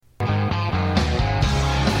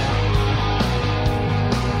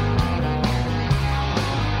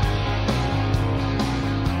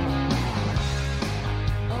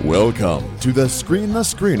Welcome to the Screen the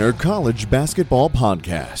Screener College Basketball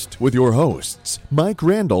Podcast with your hosts, Mike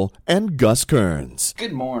Randall and Gus Kearns.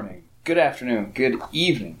 Good morning, good afternoon, good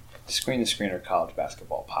evening, Screen the Screener College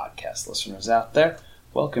Basketball Podcast listeners out there.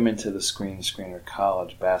 Welcome into the Screen the Screener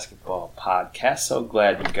College Basketball Podcast. So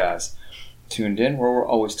glad you guys tuned in, where we're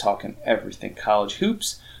always talking everything college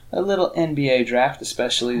hoops, a little NBA draft,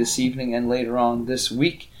 especially this evening and later on this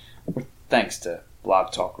week. Thanks to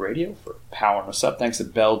Blog Talk Radio for powering us up. Thanks to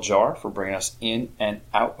Bell Jar for bringing us in and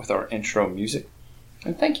out with our intro music.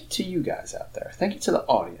 And thank you to you guys out there. Thank you to the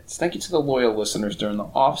audience. Thank you to the loyal listeners during the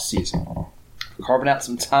off season for carving out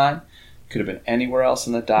some time. Could have been anywhere else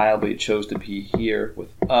in the dial, but you chose to be here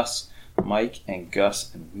with us, Mike and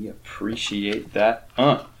Gus, and we appreciate that.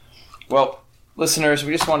 Well, listeners,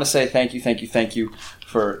 we just want to say thank you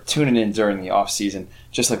for tuning in during the off season.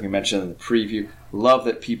 Just like we mentioned in the preview, love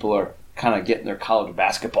that people are kind of getting their college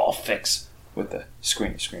basketball fix with the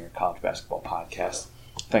Screen the Screener College Basketball Podcast.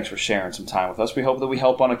 Thanks for sharing some time with us. We hope that we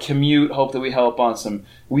help on a commute, hope that we help on some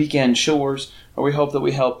weekend chores, or we hope that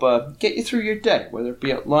we help get you through your day, whether it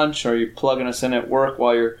be at lunch or you're plugging us in at work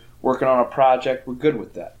while you're working on a project. We're good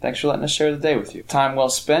with that. Thanks for letting us share the day with you. Time well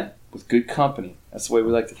spent with good company. That's the way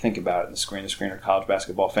we like to think about it in the Screen the Screener College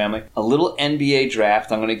Basketball family. A little NBA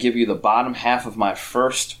draft. I'm going to give you the bottom half of my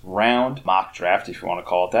first round mock draft, if you want to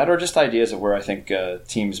call it that, or just ideas of where I think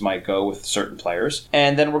teams might go with certain players.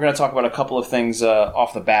 And then we're going to talk about a couple of things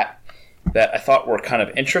off the bat that I thought were kind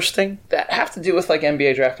of interesting that have to do with like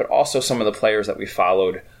NBA draft, but also some of the players that we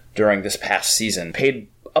followed during this past season. Paid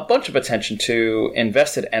a bunch of attention to,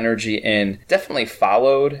 invested energy in, definitely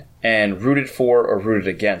followed and rooted for or rooted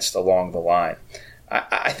against along the line.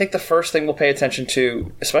 I think the first thing we'll pay attention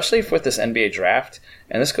to, especially with this NBA draft,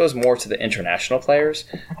 and this goes more to the international players,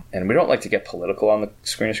 and we don't like to get political on the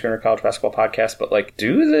Screen the Screener College Basketball Podcast, but like,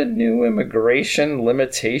 do the new immigration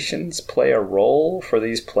limitations play a role for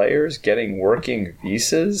these players getting working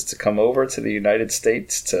visas to come over to the United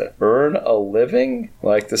States to earn a living?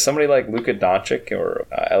 Like, does somebody like Luka Doncic or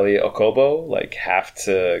Elie Okobo like have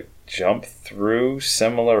to jump through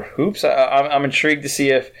similar hoops? I'm intrigued to see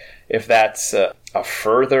if that's a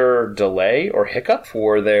further delay or hiccup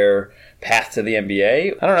for their path to the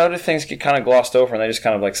NBA. I don't know, do things get kind of glossed over and they just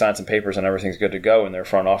kind of like sign some papers and everything's good to go and their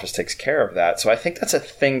front office takes care of that? So I think that's a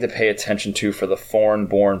thing to pay attention to for the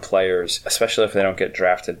foreign-born players, especially if they don't get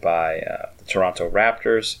drafted by the Toronto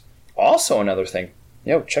Raptors. Also another thing,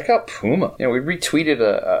 check out Puma. We retweeted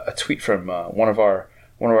a tweet from one of our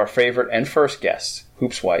favorite and first guests,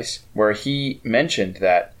 Hoops Weiss, where he mentioned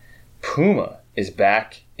that Puma is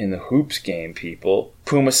back in the hoops game, people.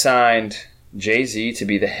 Puma signed Jay-Z to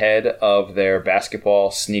be the head of their basketball,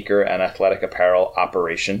 sneaker, and athletic apparel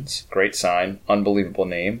operations. Great sign. Unbelievable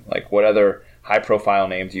name. Like, what other high-profile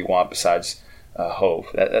name do you want besides Hove?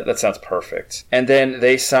 That sounds perfect. And then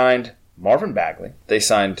they signed Marvin Bagley. They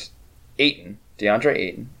signed DeAndre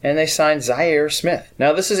Ayton. And they signed Zhaire Smith.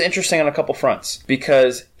 Now, this is interesting on a couple fronts,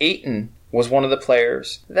 because Ayton was one of the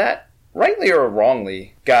players that, rightly or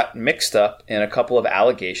wrongly, got mixed up in a couple of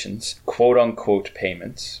allegations, quote-unquote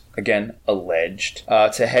payments, again, alleged,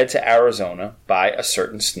 to head to Arizona by a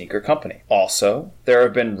certain sneaker company. Also, there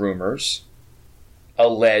have been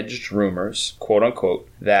alleged rumors, quote-unquote,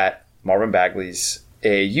 that Marvin Bagley's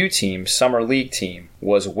AAU team, summer league team,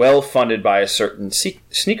 was well funded by a certain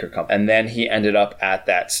sneaker company. And then he ended up at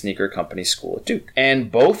that sneaker company school at Duke.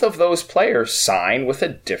 And both of those players signed with a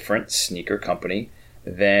different sneaker company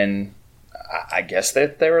than I guess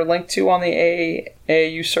that they were linked to on the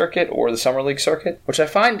AAU circuit or the Summer League circuit, which I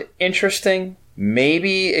find interesting.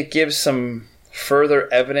 Maybe it gives some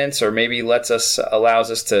further evidence, or maybe allows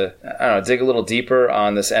us to, dig a little deeper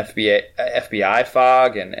on this FBI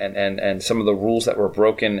fog and some of the rules that were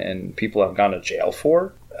broken and people have gone to jail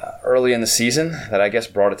for early in the season that I guess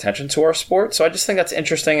brought attention to our sport. So I just think that's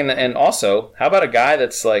interesting. And also, how about a guy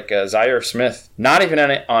that's like Zhaire Smith, not even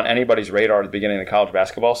on anybody's radar at the beginning of the college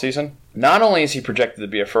basketball season? Not only is he projected to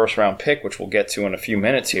be a first-round pick, which we'll get to in a few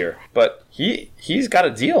minutes here, but he's got a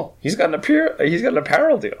deal. He's got an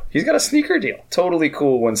apparel deal. He's got a sneaker deal. Totally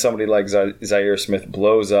cool when somebody like Zhaire Smith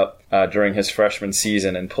blows up during his freshman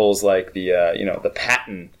season and pulls like the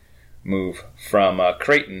Patton move from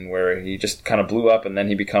Creighton, where he just kind of blew up and then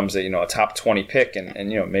he becomes a top 20 pick, and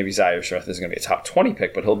maybe Zhaire Smith isn't going to be a top 20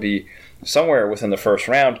 pick, but he'll be somewhere within the first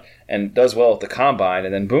round and does well at the combine,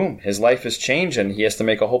 and then boom, his life has changed and he has to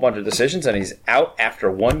make a whole bunch of decisions, and he's out after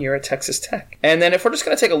 1 year at Texas Tech. And then if we're just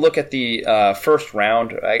going to take a look at the first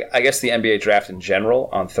round, I guess the NBA draft in general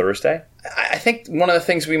on Thursday, I think one of the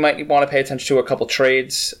things we might want to pay attention to are a couple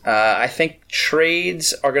trades. I think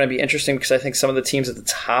trades are going to be interesting because I think some of the teams at the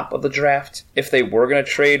top of the draft, if they were going to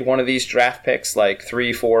trade one of these draft picks, like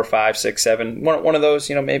 3, 4, 5, 6, 7, one of those,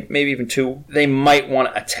 maybe even 2, they might want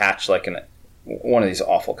to attach like one of these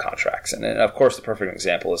awful contracts. And of course, the perfect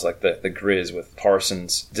example is like the Grizz with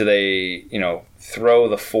Parsons. Do they, throw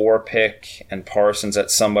the 4 pick and Parsons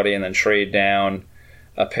at somebody and then trade down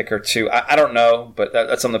a pick or 2? I don't know, but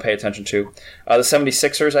that's something to pay attention to. The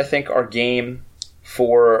 76ers, I think, are game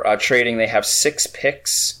for trading. They have 6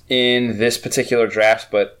 picks in this particular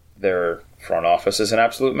draft, but their front office is an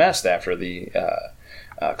absolute mess after the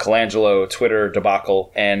Colangelo Twitter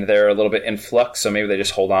debacle, and they're a little bit in flux, so maybe they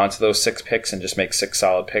just hold on to those 6 picks and just make 6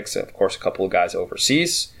 solid picks. Of course, a couple of guys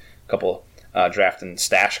overseas, a couple draft and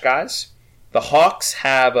stash guys. The Hawks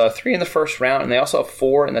have 3 in the first round, and they also have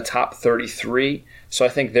 4 in the top 33, so I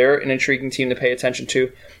think they're an intriguing team to pay attention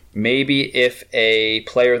to. Maybe if a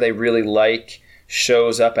player they really like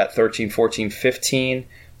shows up at 13, 14, 15,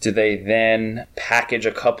 do they then package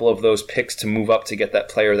a couple of those picks to move up to get that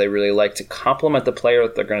player they really like to complement the player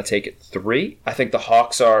that they're going to take at 3? I think the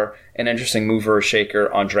Hawks are an interesting mover or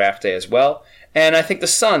shaker on draft day as well. And I think the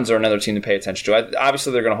Suns are another team to pay attention to.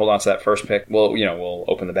 Obviously, they're going to hold on to that first pick. We'll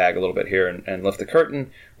open the bag a little bit here and lift the curtain.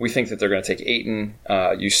 We think that they're going to take Ayton.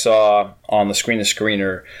 You saw on the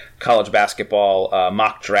screener college basketball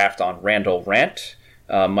mock draft on Randall Rant,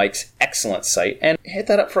 Mike's excellent site, and hit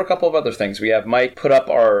that up for a couple of other things. We have Mike put up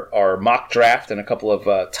our mock draft and a couple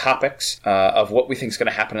of topics of what we think is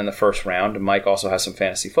going to happen in the first round. Mike also has some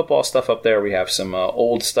fantasy football stuff up there. We have some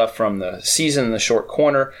old stuff from the season in the short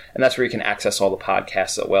corner, and that's where you can access all the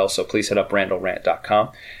podcasts as well. So please hit up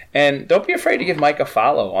randallrant.com. And don't be afraid to give Mike a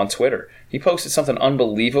follow on Twitter. He posted something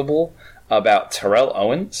unbelievable about Terrell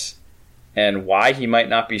Owens and why he might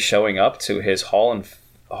not be showing up to his Hall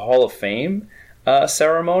of Fame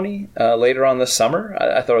ceremony later on this summer.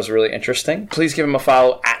 I thought it was really interesting. Please give him a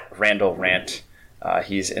follow at Randall Rant.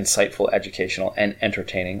 He's insightful, educational, and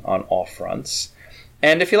entertaining on all fronts.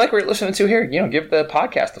 And if you like what you're listening to here, give the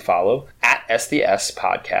podcast a follow at SDS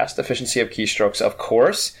Podcast, Efficiency of Keystrokes, of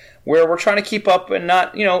course, where we're trying to keep up and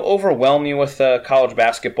not, overwhelm you with college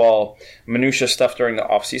basketball minutia stuff during the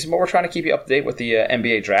offseason, but we're trying to keep you up to date with the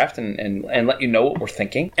NBA draft and let you know what we're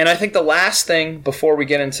thinking. And I think the last thing before we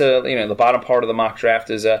get into, the bottom part of the mock draft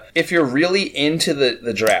is if you're really into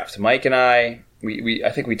the draft, Mike and I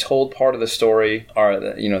think we told part of the story.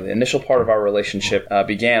 The initial part of our relationship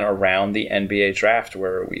began around the NBA draft,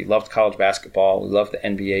 where we loved college basketball, we loved the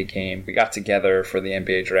NBA game. We got together for the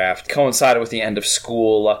NBA draft. Coincided with the end of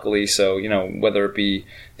school, luckily. So whether it be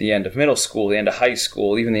the end of middle school, the end of high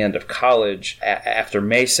school, even the end of college, after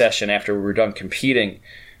May session, after we were done competing,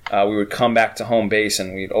 we would come back to home base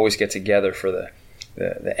and we'd always get together for the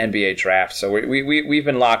NBA draft. So we've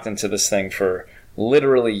been locked into this thing for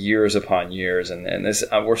literally years upon years, and this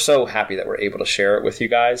we're so happy that we're able to share it with you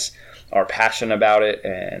guys, our passion about it,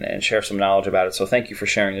 and share some knowledge about it. So thank you for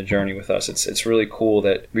sharing the journey with us. It's really cool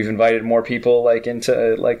that we've invited more people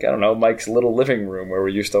into Mike's little living room where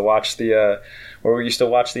we used to watch the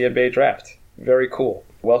NBA draft. Very cool.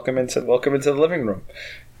 Welcome into the living room.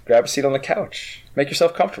 Grab a seat on the couch. Make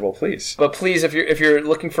yourself comfortable, please. But please, if you're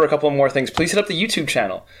looking for a couple more things, please hit up the YouTube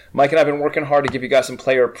channel. Mike and I have been working hard to give you guys some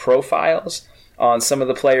player profiles on some of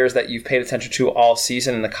the players that you've paid attention to all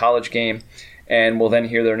season in the college game, and we'll then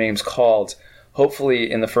hear their names called,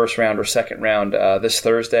 hopefully in the first round or second round this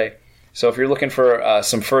Thursday. So if you're looking for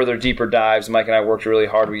some further deeper dives, Mike and I worked really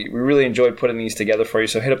hard. We really enjoyed putting these together for you.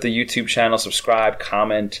 So hit up the YouTube channel, subscribe,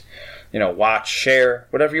 comment, watch, share,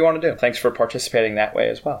 whatever you want to do. Thanks for participating that way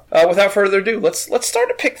as well. Without further ado, let's start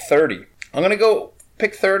at pick 30. I'm going to go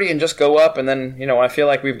pick 30 and just go up, and then, when I feel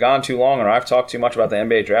like we've gone too long or I've talked too much about the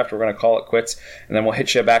NBA draft, we're going to call it quits, and then we'll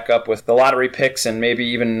hit you back up with the lottery picks, and maybe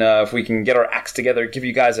even if we can get our acts together, give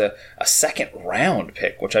you guys a second round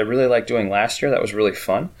pick, which I really liked doing last year. That was really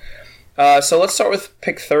fun. So let's start with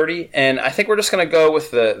pick 30, and I think we're just going to go with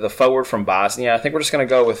the forward from Bosnia. I think we're just going to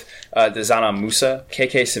go with Dezana Musa,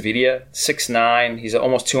 KK Sevilla, 6'9". He's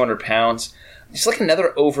almost 200 pounds. He's like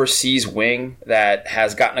another overseas wing that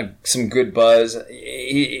has gotten some good buzz.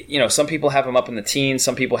 Some people have him up in the teens.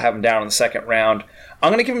 Some people have him down in the second round.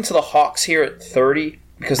 I'm going to give him to the Hawks here at 30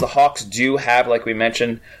 because the Hawks do have, like we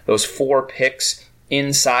mentioned, those 4 picks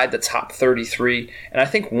inside the top 33. And I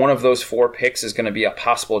think one of those 4 picks is going to be a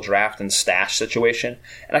possible draft and stash situation.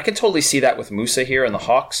 And I can totally see that with Musa here and the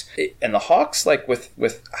Hawks. And the Hawks, like with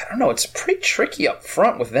I don't know, it's pretty tricky up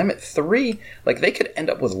front with them at 3. Like they could end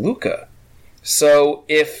up with Luka. So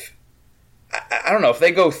if, I don't know, if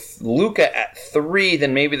they go Luka at 3,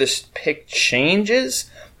 then maybe this pick changes.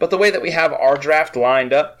 But the way that we have our draft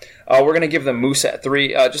lined up, we're going to give them Musa at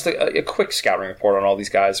 3. Just a quick scouting report on all these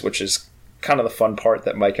guys, which is kind of the fun part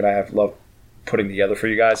that Mike and I have loved putting together for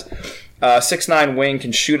you guys. 6'9" wing,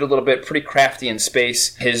 can shoot a little bit, pretty crafty in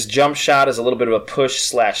space. His jump shot is a little bit of a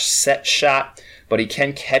push/set shot, but he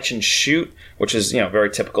can catch and shoot, which is very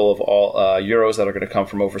typical of all Euros that are going to come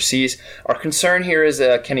from overseas. Our concern here is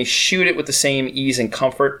can he shoot it with the same ease and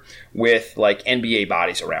comfort with like NBA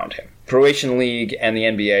bodies around him? Croatian League and the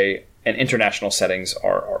NBA and international settings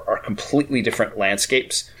are completely different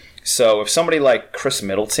landscapes. So if somebody like Chris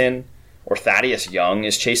Middleton or Thaddeus Young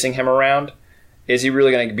is chasing him around, is he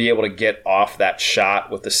really going to be able to get off that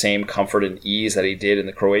shot with the same comfort and ease that he did in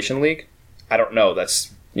the Croatian League? I don't know.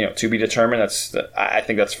 That's to be determined. I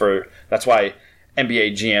think that's why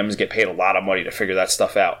NBA GMs get paid a lot of money to figure that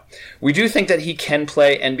stuff out. We do think that he can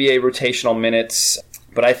play NBA rotational minutes,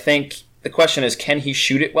 but I think the question is, can he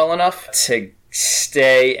shoot it well enough to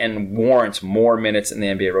stay and warrant more minutes in the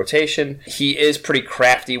NBA rotation? He is pretty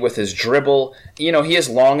crafty with his dribble. He is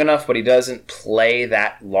long enough, but he doesn't play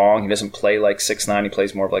that long. He doesn't play like 6'9". He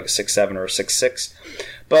plays more of like a 6'7" or a 6'6".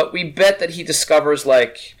 But we bet that he discovers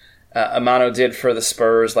like Amano did for the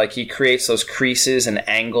Spurs. Like he creates those creases and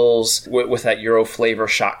angles with that Euro flavor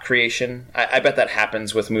shot creation. I bet that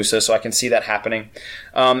happens with Musa, so I can see that happening.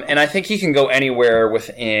 And I think he can go anywhere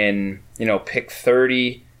within, pick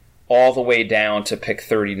 30 all the way down to pick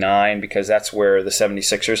 39, because that's where the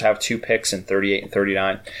 76ers have 2 picks in 38 and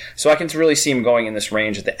 39. So I can really see him going in this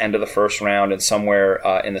range at the end of the first round and somewhere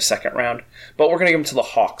in the second round. But we're going to give him to the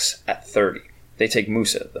Hawks at 30. They take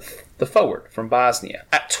Musa, the forward from Bosnia.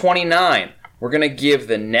 At 29, we're going to give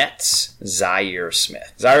the Nets Zaire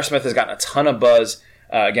Smith. Zaire Smith has gotten a ton of buzz.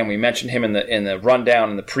 Again, we mentioned him in the rundown,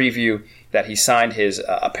 in the preview, that he signed his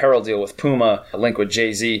apparel deal with Puma, a link with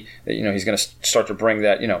Jay-Z. He's going to start to bring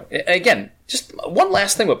that. Again, just one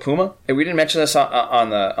last thing with Puma. And we didn't mention this in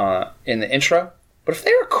the intro, but if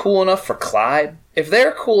they are cool enough for Clyde, if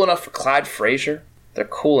they're cool enough for Clyde Frazier, they're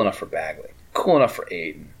cool enough for Bagley, cool enough for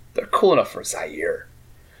Aiden, they're cool enough for Zaire.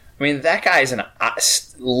 I mean, that guy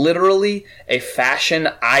is literally a fashion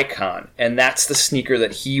icon, and that's the sneaker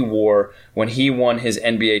that he wore when he won his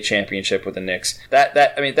NBA championship with the Knicks. That's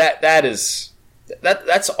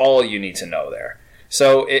all you need to know there.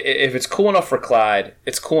 So if it's cool enough for Clyde,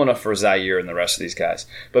 it's cool enough for Zaire and the rest of these guys.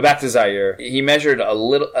 But back to Zaire, he measured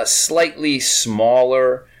a slightly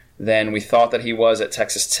smaller than we thought that he was at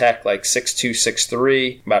Texas Tech, like 6'2",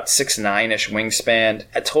 6'3", about 6'9"-ish wingspan.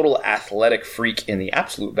 A total athletic freak in the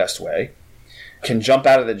absolute best way. Can jump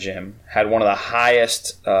out of the gym. Had one of the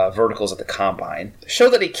highest verticals at the combine.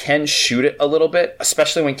 Showed that he can shoot it a little bit,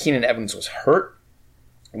 especially when Keenan Evans was hurt.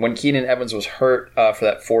 When Keenan Evans was hurt for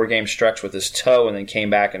that 4-game stretch with his toe and then came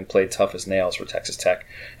back and played tough as nails for Texas Tech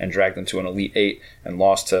and dragged them to an Elite 8 and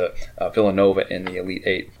lost to Villanova in the Elite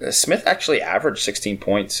 8. Smith actually averaged 16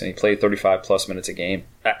 points and he played 35-plus minutes a game.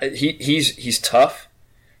 He's tough.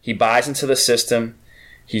 He buys into the system.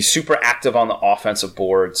 He's super active on the offensive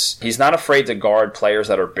boards. He's not afraid to guard players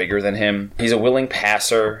that are bigger than him. He's a willing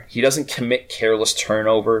passer. He doesn't commit careless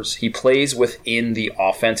turnovers. He plays within the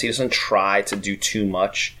offense. He doesn't try to do too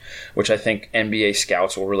much, which I think NBA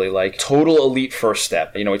scouts will really like. Total elite first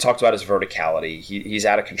step. We talked about his verticality. He's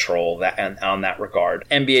out of control on that regard.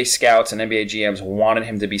 NBA scouts and NBA GMs wanted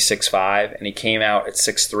him to be 6'5", and he came out at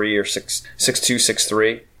 6'3" or 6'2",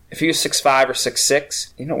 6'3". If he was 6'5" or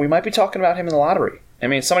 6'6", we might be talking about him in the lottery. I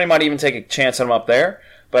mean, somebody might even take a chance on him up there,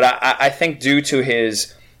 but I think due to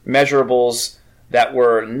his measurables that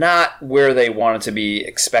were not where they wanted to be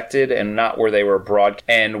expected and not where they were broad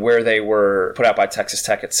and where they were put out by Texas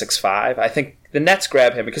Tech at 6'5", I think the Nets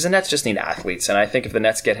grab him because the Nets just need athletes, and I think if the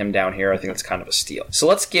Nets get him down here, I think that's kind of a steal. So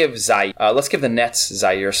let's give the Nets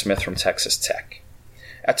Zaire Smith from Texas Tech.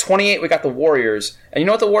 At 28, we got the Warriors, and you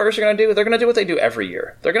know what the Warriors are going to do? They're going to do what they do every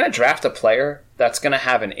year. They're going to draft a player that's going to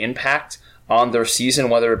have an impact on their season,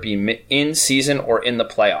 whether it be in season or in the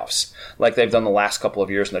playoffs, like they've done the last couple of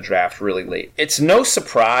years in the draft really late. It's no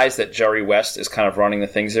surprise that Jerry West is kind of running the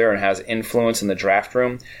things there and has influence in the draft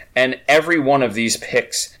room. And every one of these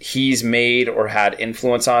picks he's made or had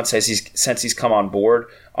influence on since he's come on board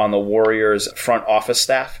on the Warriors front office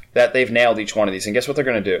staff, that they've nailed each one of these. And guess what they're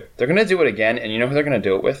going to do? They're going to do it again, and you know who they're going to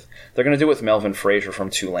do it with? They're going to do it with Melvin Frazier from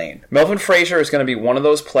Tulane. Melvin Frazier is going to be one of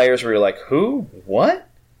those players where you're like, who? What?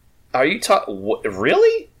 Are you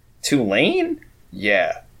really? Tulane?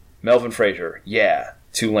 Yeah. Melvin Frazier? Yeah.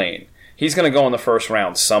 Tulane. He's going to go in the first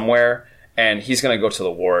round somewhere, and he's going to go to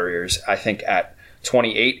the Warriors, I think, at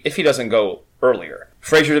 28, if he doesn't go earlier.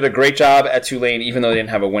 Frazier did a great job at Tulane, even though they didn't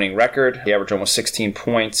have a winning record. He averaged almost 16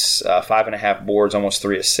 points, 5.5 boards, almost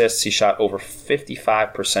 3 assists. He shot over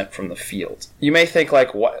 55% from the field. You may think,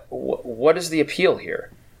 like, what is the appeal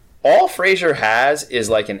here? All Frazier has is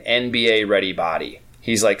like an NBA-ready body.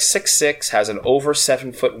 He's like 6'6", has an over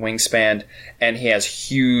 7-foot wingspan, and he has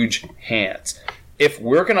huge hands. If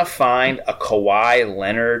we're going to find a Kawhi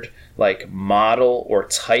Leonard like model or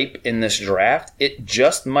type in this draft, it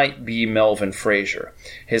just might be Melvin Frazier.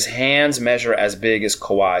 His hands measure as big as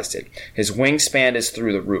Kawhi's did. His wingspan is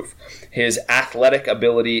through the roof. His athletic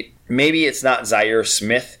ability, maybe it's not Zaire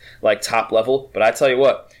Smith like top level, but I tell you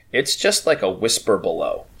what, it's just like a whisper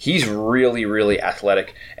below. He's really, really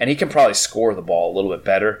athletic, and he can probably score the ball a little bit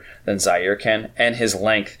better than Zaire can, and his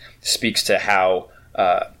length speaks to how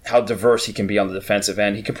diverse he can be on the defensive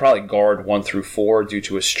end. He can probably guard 1 through 4 due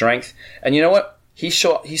to his strength. And you know what? He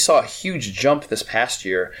saw a huge jump this past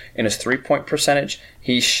year in his three-point percentage.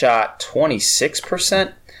 He shot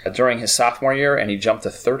 26% during his sophomore year, and he jumped to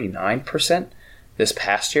 39% this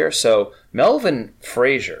past year. So Melvin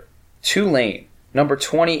Frazier, Tulane, number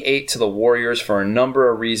 28 to the Warriors for a number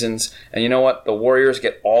of reasons. And you know what? The Warriors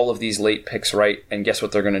get all of these late picks right, and guess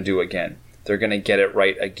what they're going to do again? They're going to get it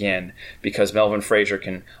right again because Melvin Frazier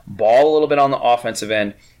can ball a little bit on the offensive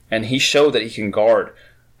end, and he showed that he can guard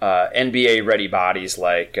NBA-ready bodies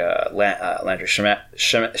like Landry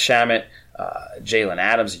Shamet, Jalen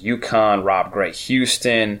Adams, UConn, Rob Gray,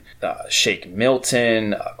 Houston, Shake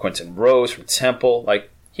Milton, Quentin Rose from Temple. Like,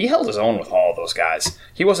 he held his own with all those guys.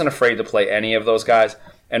 He wasn't afraid to play any of those guys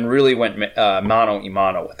and really went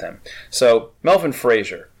mano-a-mano with them. So, Melvin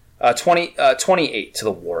Frazier, 28 to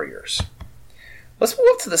the Warriors. Let's move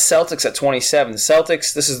up to the Celtics at 27. The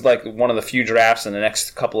Celtics, this is like one of the few drafts in the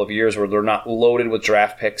next couple of years where they're not loaded with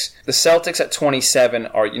draft picks. The Celtics at 27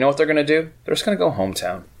 are, you know what they're going to do? They're just going to go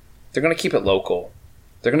hometown. They're going to keep it local.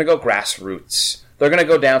 They're going to go grassroots. They're going to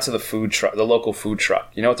go down to the local food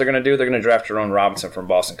truck. You know what they're going to do? They're going to draft Jerome Robinson from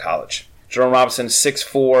Boston College. Jerome Robinson,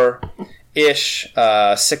 6'4"-ish,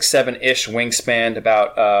 6'7"-ish wingspan,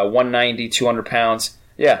 about 190, 200 pounds.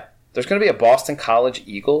 Yeah. There's going to be a Boston College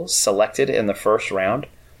Eagle selected in the first round,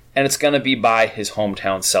 and it's going to be by his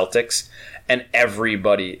hometown Celtics, and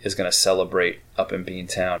everybody is going to celebrate up in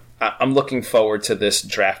Beantown. I'm looking forward to this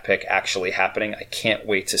draft pick actually happening. I can't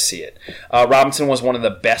wait to see it. Robinson was one of the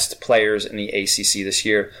best players in the ACC this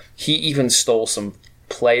year. He even stole some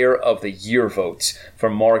Player of the Year votes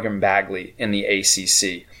from Morgan Bagley in the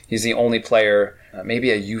ACC. He's the only player,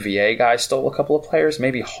 maybe a UVA guy stole a couple of players,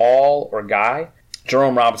 maybe Hall or Guy.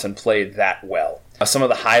 Jerome Robinson played that well. Some of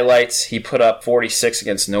the highlights, he put up 46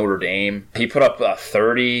 against Notre Dame. He put up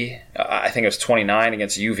 30, I think it was 29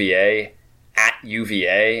 against UVA, at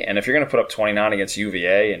UVA. And if you're going to put up 29 against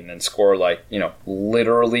UVA and then score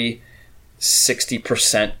literally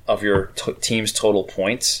 60% of your team's total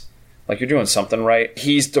points, like you're doing something right.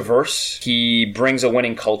 He's diverse. He brings a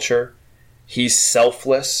winning culture. He's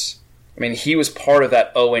selfless. I mean, he was part of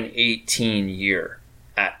that 0-18 year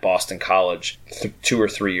at Boston College 2 or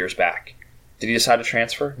 3 years back. Did he decide to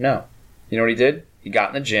transfer? No. You know what he did? He got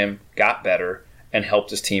in the gym, got better, and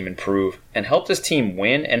helped his team improve, and helped his team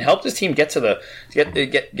win, and helped his team get to the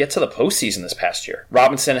postseason this past year.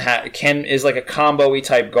 Robinson is like a combo-y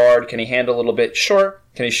type guard. Can he handle a little bit? Sure.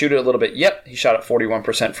 Can he shoot it a little bit? Yep. He shot at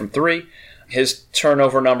 41% from 3. His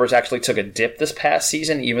turnover numbers actually took a dip this past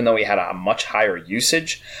season, even though he had a much higher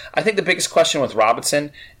usage. I think the biggest question with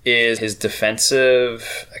Robinson is his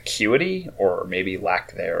defensive acuity, or maybe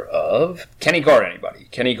lack thereof. Can he guard anybody?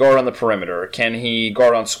 Can he guard on the perimeter? Can he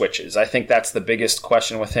guard on switches? I think that's the biggest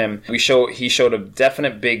question with him. He showed a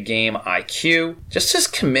definite big game IQ, just his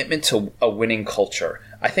commitment to a winning culture.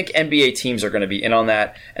 I think NBA teams are going to be in on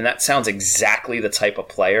that, and that sounds exactly the type of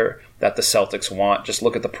player that the Celtics want. Just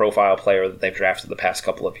look at the profile player that they've drafted the past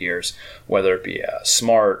couple of years, whether it be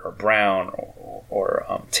Smart or Brown or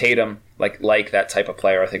Tatum, like that type of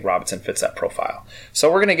player. I think Robinson fits that profile.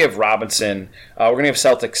 So we're going to give Robinson, Jerome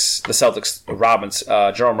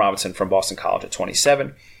Robinson from Boston College at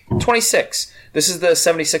 27. 26. This is the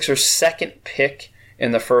 76ers' second pick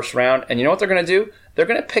in the first round. And you know what they're going to do? They're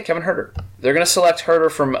going to pick Kevin Huerter. They're going to select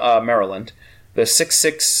Huerter from Maryland, the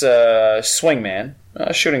 6'6 swingman,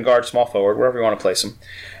 shooting guard, small forward, wherever you want to place him.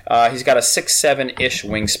 He's got a 6'7-ish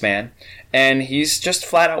wingspan, and he's just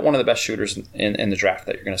flat out one of the best shooters in the draft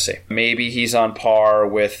that you're going to see. Maybe he's on par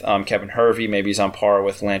with Kevin Hervey. Maybe he's on par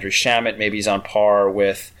with Landry Shamet. Maybe he's on par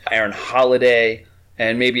with Aaron Holiday,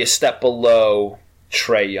 and maybe a step below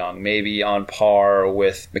Trae Young, maybe on par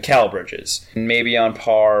with Mikal Bridges, maybe on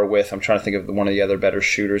par with, I'm trying to think of one of the other better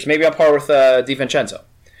shooters, maybe on par with DiVincenzo.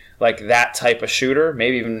 Like that type of shooter,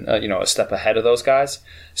 maybe even a step ahead of those guys.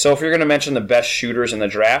 So if you're going to mention the best shooters in the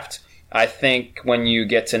draft, I think when you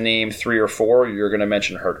get to name 3 or 4, you're going to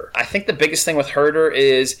mention Huerter. I think the biggest thing with Huerter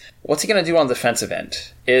is, what's he going to do on the defensive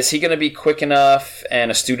end? Is he going to be quick enough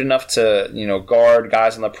and astute enough to, guard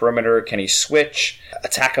guys on the perimeter? Can he switch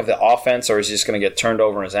attack of the offense, or is he just going to get turned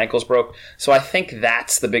over and his ankles broke? So I think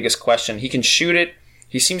that's the biggest question. He can shoot it.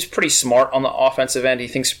 He seems pretty smart on the offensive end. He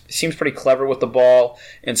seems pretty clever with the ball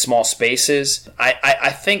in small spaces.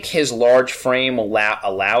 I think his large frame will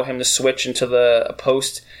allow him to switch into the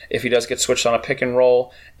post if he does get switched on a pick and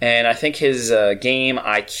roll. And I think his game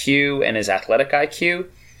IQ and his athletic IQ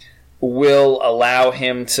will allow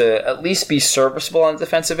him to at least be serviceable on the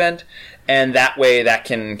defensive end. And that way that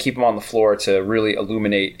can keep him on the floor to really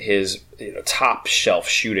illuminate his top shelf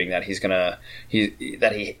shooting that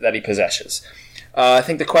he possesses. I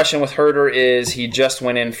think the question with Huerter is he just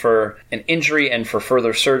went in for an injury and for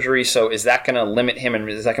further surgery, so is that going to limit him and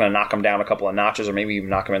is that going to knock him down a couple of notches or maybe even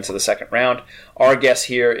knock him into the second round? Our guess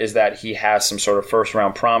here is that he has some sort of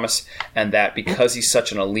first-round promise and that because he's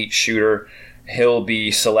such an elite shooter, he'll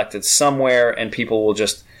be selected somewhere and people will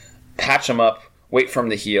just patch him up, wait for him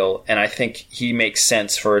to heal, and I think he makes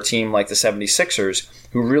sense for a team like the 76ers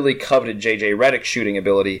who really coveted J.J. Redick's shooting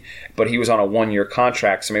ability, but he was on a one-year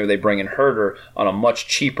contract, so maybe they bring in Huerter on a much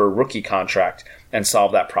cheaper rookie contract and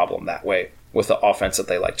solve that problem that way with the offense that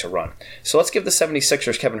they like to run. So let's give the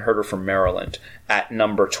 76ers Kevin Huerter from Maryland at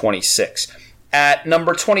number 26. At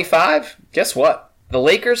number 25, guess what? The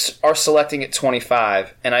Lakers are selecting at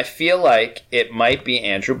 25, and I feel like it might be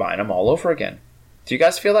Andrew Bynum all over again. Do you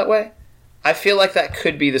guys feel that way? I feel like that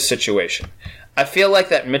could be the situation. I feel like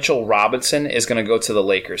that Mitchell Robinson is going to go to the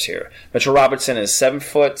Lakers here. Mitchell Robinson is 7'1",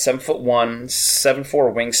 7'4"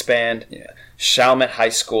 wingspan, Chalmette High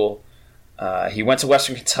School. He went to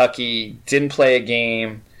Western Kentucky, didn't play a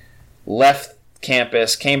game, left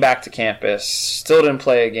campus, came back to campus, still didn't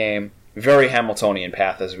play a game. Very Hamiltonian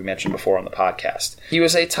path, as we mentioned before on the podcast. He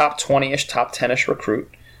was a top 20-ish, top 10-ish recruit,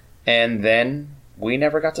 and then we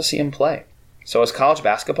never got to see him play. So as college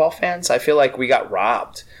basketball fans, I feel like we got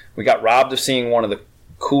robbed. We got robbed of seeing one of the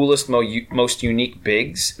coolest, most unique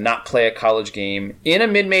bigs not play a college game in a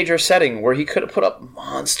mid-major setting where he could have put up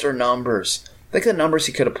monster numbers. Think of the numbers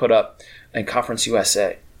he could have put up in Conference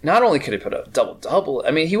USA. Not only could he put up double-double,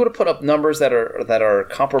 I mean, he would have put up numbers that are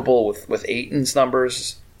comparable with Ayton's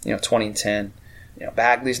numbers, 20 and 10.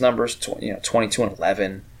 Bagley's numbers, 22 and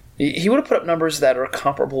 11. He would have put up numbers that are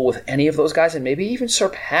comparable with any of those guys and maybe even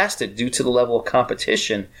surpassed it due to the level of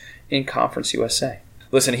competition in Conference USA.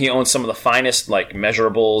 Listen, he owns some of the finest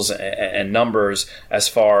measurables and numbers as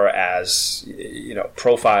far as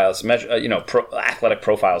profiles, athletic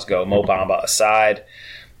profiles go. Mo Bamba aside,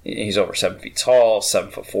 he's over 7 feet tall,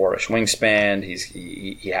 7'4"-ish wingspan.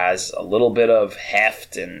 He has a little bit of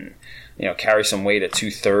heft and carries some weight at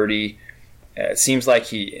 230. It seems like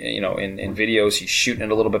he, in videos, he's shooting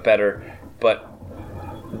it a little bit better. But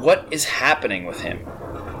what is happening with him?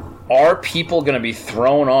 Are people going to be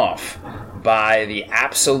thrown off by the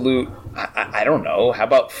absolute, I don't know, how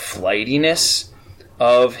about flightiness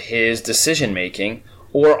of his decision-making?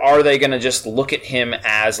 Or are they going to just look at him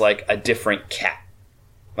as like a different cat?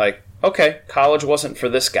 Like, okay, college wasn't for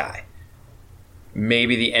this guy.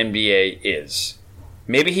 Maybe the NBA is.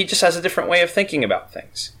 Maybe he just has a different way of thinking about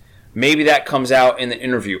things. Maybe that comes out in the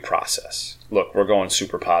interview process. Look, we're going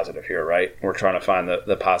super positive here, right? We're trying to find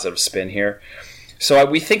the positive spin here. So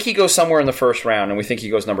we think he goes somewhere in the first round, and we think he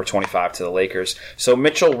goes number 25 to the Lakers. So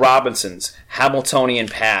Mitchell Robinson's Hamiltonian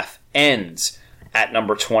path ends at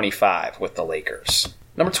number 25 with the Lakers.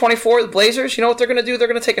 Number 24, the Blazers, you know what they're going to do? They're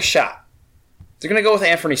going to take a shot. They're going to go with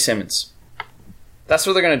Anthony Simmons. That's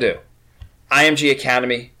what they're going to do. IMG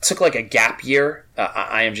Academy, took like a gap year,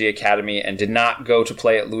 IMG Academy, and did not go to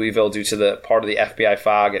play at Louisville due to the part of the FBI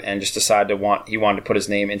fog, and just decided he wanted to put his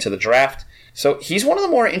name into the draft. So he's one of the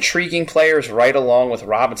more intriguing players right along with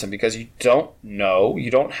Robinson, because you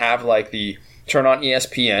don't have like the turn on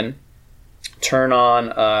ESPN, turn on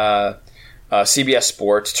CBS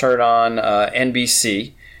Sports, turn on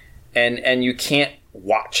NBC, and you can't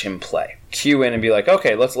watch him play. Cue in and be like,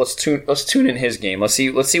 okay, let's tune in his game. Let's see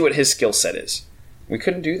what his skill set is. We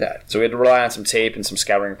couldn't do that, so we had to rely on some tape and some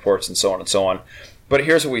scouting reports and so on and so on. But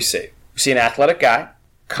here's what we see: we see an athletic guy,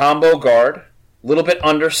 combo guard, a little bit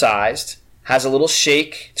undersized, has a little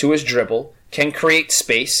shake to his dribble, can create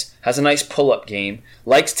space, has a nice pull-up game,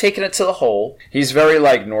 likes taking it to the hole. He's very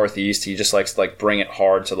like Northeast. He just likes to like bring it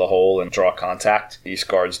hard to the hole and draw contact. East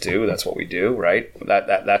guards do. That's what we do, right?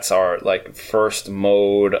 That's our like first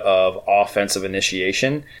mode of offensive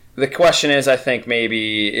initiation. The question is, I think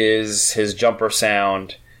maybe, is his jumper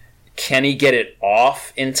sound, can he get it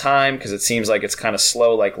off in time? Because it seems like it's kind of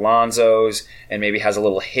slow like Lonzo's, and maybe has a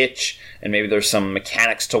little hitch, and maybe there's some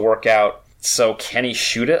mechanics to work out. So can he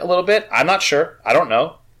shoot it a little bit? I'm not sure. I don't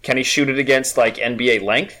know. Can he shoot it against like NBA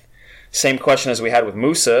length? Same question as we had with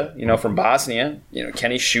Musa, from Bosnia.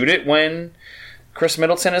 Can he shoot it when Chris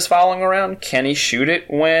Middleton is following around? Can he shoot it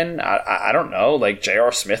when, I don't know, like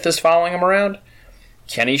J.R. Smith is following him around?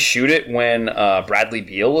 Can he shoot it when Bradley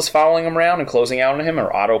Beal is following him around and closing out on him,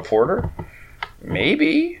 or Otto Porter?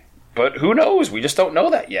 Maybe. But who knows? We just don't know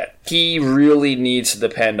that yet. He really needs to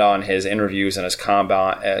depend on his interviews and his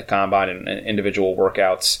combine and individual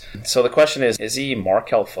workouts. So the question is he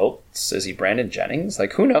Markelle Fultz? Is he Brandon Jennings?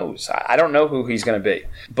 Like, who knows? I don't know who he's going to be.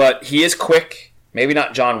 But he is quick. Maybe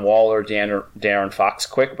not John Wall or Darren Fox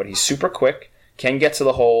quick, but he's super quick. Can get to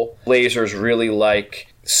the hole. Blazers really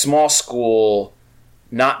like small school,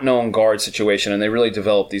 not known guard situation, and they really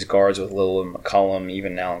developed these guards with Lillard and McCollum,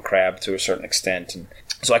 even Allen Crabbe to a certain extent. And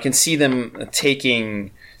so I can see them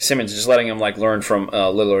taking Simmons, just letting him like learn from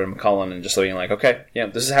Lillard and McCollum, and just letting him like, okay, yeah,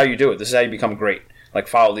 this is how you do it. This is how you become great. Like,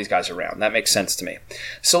 follow these guys around. That makes sense to me.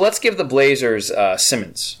 So let's give the Blazers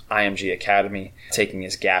Simmons, IMG Academy, taking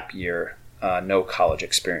his gap year, no college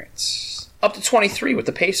experience. Up to 23 with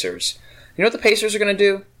the Pacers. You know what the Pacers are going to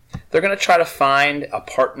do? They're going to try to find a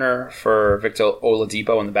partner for Victor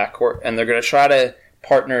Oladipo in the backcourt, and they're going to try to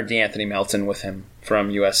partner DeAnthony Melton with him from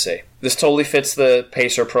USC. This totally fits the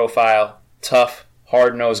Pacer profile. Tough,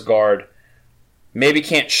 hard-nosed guard. Maybe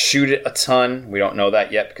can't shoot it a ton. We don't know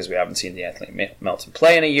that yet because we haven't seen DeAnthony Melton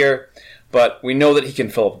play in a year, but we know that he can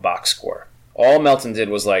fill up a box score. All Melton did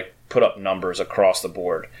was like put up numbers across the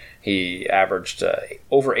board. He averaged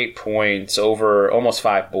over 8 points, over almost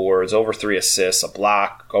 5 boards, over 3 assists, a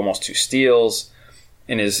block, almost 2 steals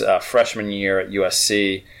in his freshman year at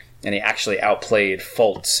USC. And he actually outplayed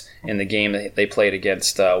Fultz in the game that they played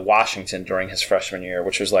against Washington during his freshman year,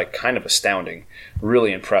 which was like kind of astounding,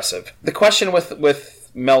 really impressive. The question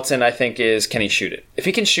with Melton, I think, is can he shoot it? If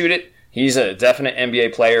he can shoot it, he's a definite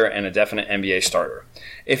NBA player and a definite NBA starter.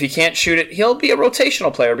 If he can't shoot it, he'll be a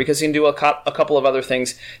rotational player because he can do a couple of other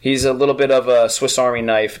things. He's a little bit of a Swiss Army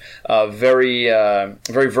knife, very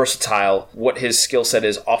versatile, what his skill set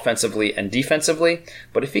is offensively and defensively.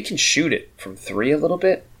 But if he can shoot it from 3 a little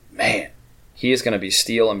bit, man, he is going to be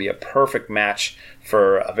steel and be a perfect match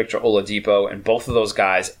for Victor Oladipo. And both of those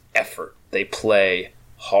guys, effort. They play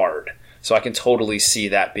hard. So I can totally see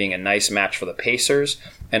that being a nice match for the Pacers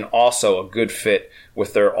and also a good fit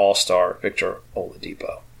with their all-star Victor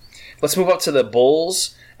Oladipo. Let's move up to the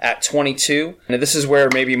Bulls at 22. And this is where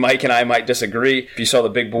maybe Mike and I might disagree. If you saw the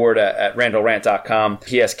big board at randallrant.com,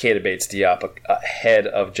 he has Keita Bates-Diop ahead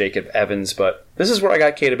of Jacob Evans. But this is where I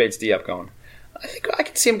got Keita Bates-Diop going. I think I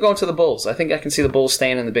can see him going to the Bulls. I think I can see the Bulls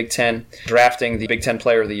staying in the Big Ten, drafting the Big Ten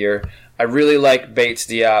Player of the Year. I really like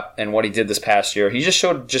Bates-Diop and what he did this past year. He just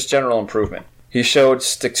showed just general improvement. He showed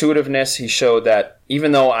stick-to-itiveness. He showed that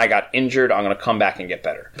even though I got injured, I'm going to come back and get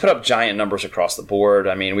better. Put up giant numbers across the board.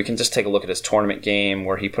 I mean, we can just take a look at his tournament game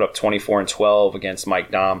where he put up 24 and 12 against Mike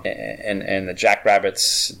Dom. And the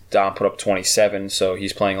Jackrabbits, Dom put up 27, so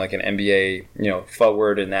he's playing like an NBA,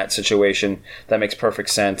 forward in that situation. That makes perfect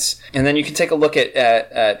sense. And then you can take a look at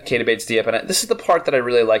Keita Bates-Diop. And this is the part that I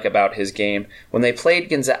really like about his game. When they played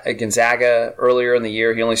Gonzaga earlier in the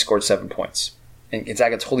year, he only scored 7 points. And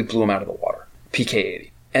Gonzaga totally blew him out of the water. PK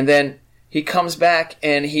 80. And then he comes back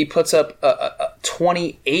and he puts up a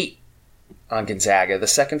 28 on Gonzaga. The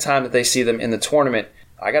second time that they see them in the tournament,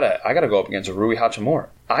 I gotta go up against Rui Hachimura.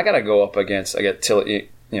 I gotta go up against Tilly.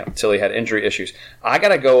 Tilly had injury issues. I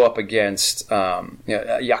gotta go up against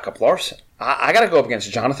Jakob Larson. I gotta go up against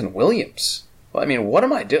Jonathan Williams. well, I mean, what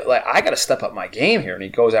am I doing? Like, I got to step up my game here. And he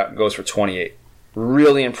goes out and goes for 28.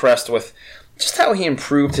 Really impressed with just how he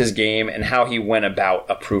improved his game and how he went about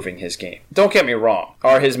improving his game. Don't get me wrong.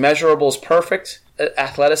 Are his measurables perfect?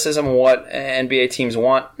 Athleticism, what NBA teams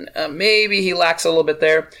want? Maybe he lacks a little bit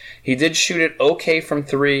there. He did shoot it okay from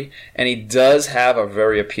three, and he does have a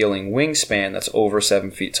very appealing wingspan that's over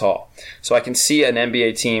 7 feet tall. So I can see an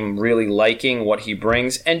NBA team really liking what he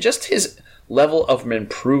brings, and just his level of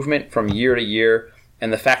improvement from year to year,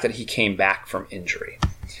 and the fact that he came back from injury.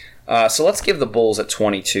 So let's give the Bulls at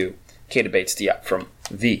 22. Keita Bates-Diop from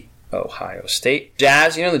the Ohio State.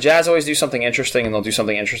 Jazz, the Jazz always do something interesting, and they'll do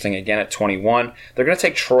something interesting again at 21. They're going to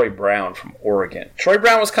take Troy Brown from Oregon. Troy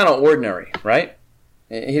Brown was kind of ordinary, right?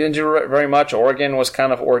 He didn't do very much. Oregon was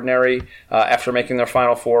kind of ordinary after making their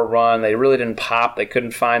Final Four run. They really didn't pop. They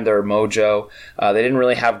couldn't find their mojo. They didn't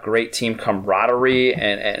really have great team camaraderie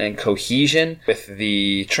and cohesion. With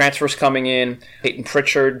the transfers coming in, Peyton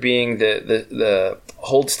Pritchard being the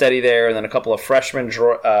hold steady there, and then a couple of freshmen,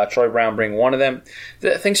 Troy Brown being one of them,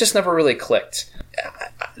 things just never really clicked.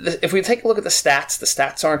 If we take a look at the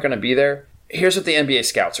stats aren't going to be there. Here's what the NBA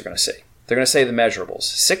scouts are going to say. They're going to say the measurables.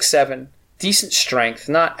 6'7", decent strength,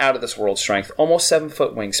 not out of this world strength, almost 7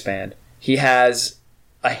 foot wingspan. He has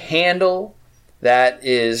a handle that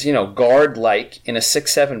is, guard-like in a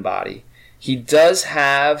 6'7" body. He does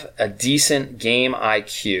have a decent game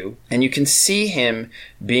IQ, and you can see him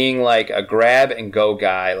being like a grab-and-go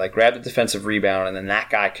guy, like grab the defensive rebound, and then that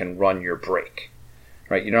guy can run your break.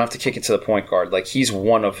 Right? You don't have to kick it to the point guard. Like, he's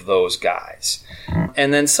one of those guys.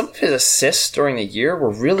 And then some of his assists during the year were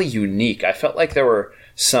really unique. I felt like there were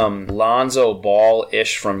some Lonzo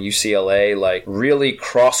Ball-ish from UCLA, like really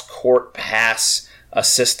cross-court pass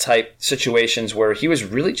assist type situations where he was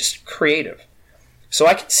really just creative. So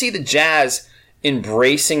I can see the Jazz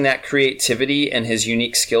embracing that creativity and his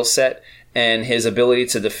unique skill set and his ability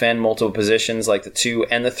to defend multiple positions like the 2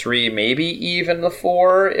 and the 3, maybe even the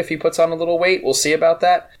 4 if he puts on a little weight. We'll see about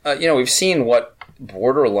that. We've seen what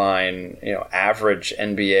borderline, average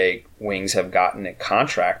NBA wings have gotten at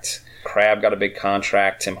contract. Crabbe got a big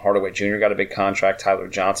contract. Tim Hardaway Jr. got a big contract. Tyler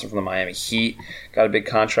Johnson from the Miami Heat got a big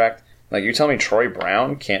contract. Like, you're telling me Troy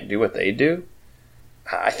Brown can't do what they do?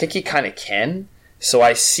 I think he kind of can. So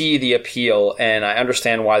I see the appeal, and I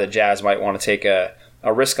understand why the Jazz might want to take a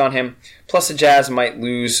risk on him. Plus, the Jazz might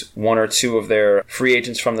lose 1 or 2 of their free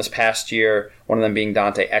agents from this past year, one of them being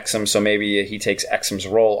Dante Exum, so maybe he takes Exum's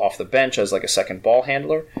role off the bench as like a second ball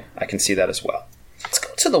handler. I can see that as well. Let's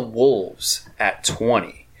go to the Wolves at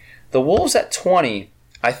 20. The Wolves at 20,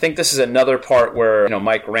 I think this is another part where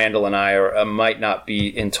Mike Randall and I might not be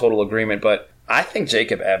in total agreement, but I think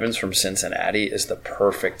Jacob Evans from Cincinnati is the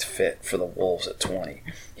perfect fit for the Wolves at 20.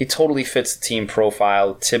 He totally fits the team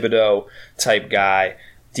profile, Thibodeau type guy.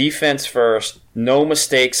 Defense first, no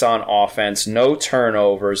mistakes on offense, no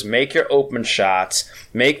turnovers, make your open shots,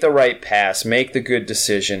 make the right pass, make the good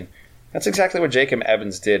decision. That's exactly what Jacob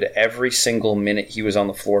Evans did every single minute he was on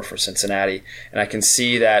the floor for Cincinnati. And I can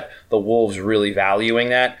see that the Wolves really valuing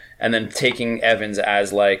that and then taking Evans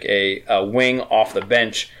as like a wing off the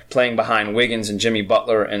bench, playing behind Wiggins and Jimmy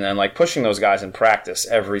Butler, and then like pushing those guys in practice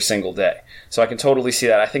every single day. So I can totally see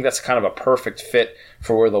that. I think that's kind of a perfect fit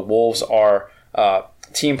for where the Wolves are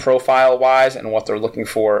team profile-wise and what they're looking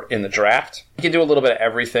for in the draft. He can do a little bit of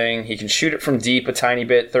everything. He can shoot it from deep a tiny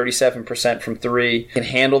bit, 37% from 3. He can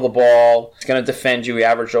handle the ball. He's going to defend you. He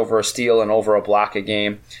averaged over a steal and over a block a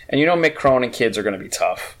game. And Mick Cronin kids are going to be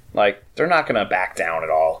tough. Like, they're not going to back down at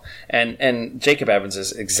all. And Jacob Evans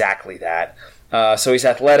is exactly that. So he's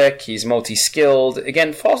athletic. He's multi-skilled.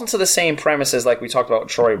 Again, falls into the same premises like we talked about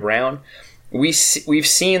with Troy Brown. We've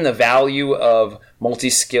seen the value of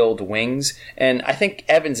multi-skilled wings, and I think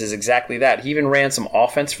Evans is exactly that. He even ran some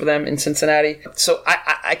offense for them in Cincinnati. So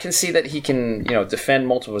I can see that he can defend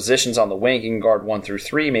multiple positions on the wing. He can guard 1 through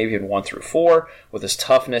 3, maybe even 1 through 4 with his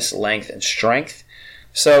toughness, length, and strength.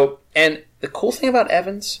 So, and the cool thing about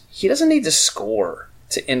Evans, he doesn't need to score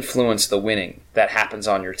to influence the winning that happens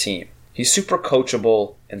on your team. He's super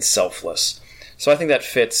coachable and selfless. So I think that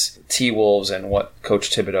fits T-Wolves and what Coach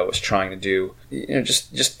Thibodeau is trying to do,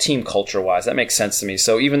 just team culture-wise. That makes sense to me.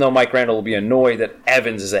 So even though Mike Randall will be annoyed that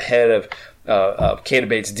Evans is ahead of Keita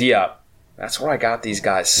Bates-Diop, that's where I got these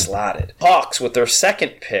guys slotted. Hawks with their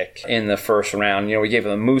second pick in the first round. We gave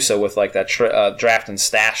them Musa with like that draft and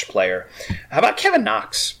stash player. How about Kevin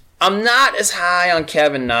Knox? I'm not as high on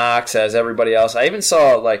Kevin Knox as everybody else. I even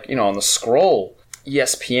saw on the scroll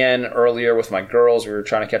ESPN earlier with my girls. We were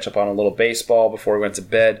trying to catch up on a little baseball before we went to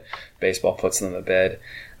bed. Baseball puts them to bed.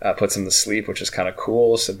 puts them to sleep, which is kind of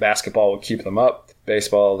cool. So basketball would keep them up.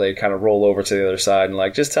 Baseball, they kind of roll over to the other side and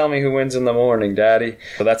like, just tell me who wins in the morning, Daddy.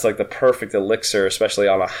 So that's like the perfect elixir, especially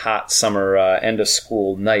on a hot summer end of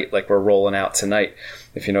school night, like we're rolling out tonight.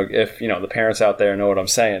 If the parents out there know what I'm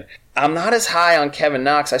saying. I'm not as high on Kevin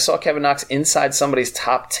Knox. I saw Kevin Knox inside somebody's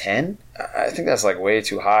top 10. I think that's like way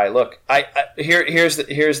too high. Look, here's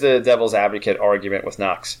the devil's advocate argument with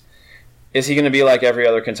Knox. Is he going to be like every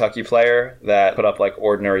other Kentucky player that put up like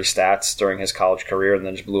ordinary stats during his college career and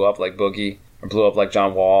then just blew up like Boogie, or blew up like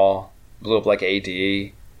John Wall, blew up like AD?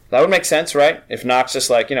 That would make sense, right? If Knox just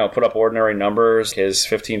like, put up ordinary numbers, his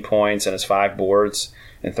 15 points and his 5 boards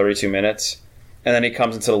in 32 minutes, and then he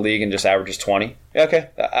comes into the league and just averages 20. Yeah, okay,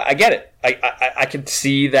 I get it. I can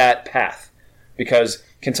see that path because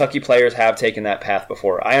Kentucky players have taken that path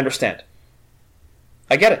before. I understand.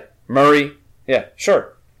 I get it. Murray, yeah,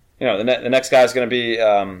 sure. The next guy is going to be,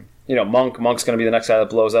 Monk. Monk's going to be the next guy that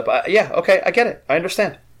blows up. Yeah, okay, I get it. I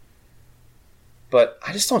understand. But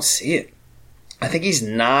I just don't see it. I think he's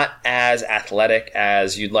not as athletic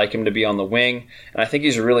as you'd like him to be on the wing, and I think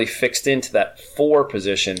he's really fixed into that 4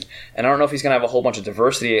 position, and I don't know if he's going to have a whole bunch of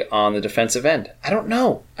diversity on the defensive end. I don't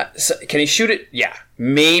know. Can he shoot it? Yeah.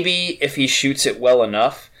 Maybe if he shoots it well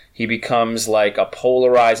enough, he becomes like a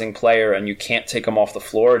polarizing player, and you can't take him off the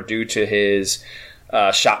floor due to his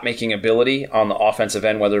shot-making ability on the offensive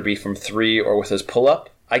end, whether it be from 3 or with his pull-up.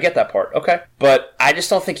 I get that part, okay. But I just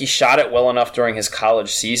don't think he shot it well enough during his college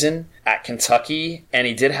season at Kentucky, and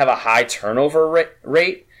he did have a high turnover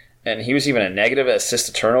rate, and he was even a negative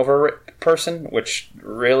assist-to-turnover person, which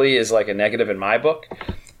really is like a negative in my book.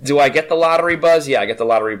 Do I get the lottery buzz? Yeah, I get the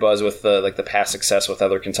lottery buzz with the past success with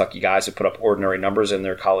other Kentucky guys who put up ordinary numbers in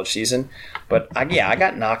their college season. But I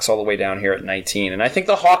got Knox all the way down here at 19, and I think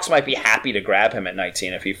the Hawks might be happy to grab him at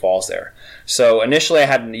 19 if he falls there. So initially I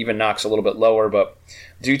had even Knox a little bit lower, but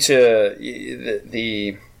due to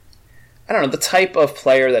the type of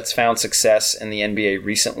player that's found success in the NBA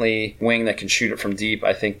recently, wing that can shoot it from deep,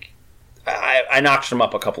 I think I knocked him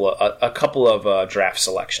up a couple of draft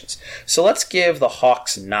selections. So let's give the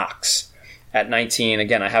Hawks Knox at 19.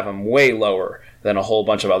 Again, I have him way lower than a whole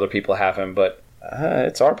bunch of other people have him, but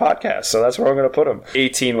it's our podcast, so that's where I'm going to put him.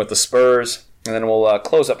 18 with the Spurs, and then we'll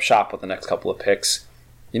close up shop with the next couple of picks.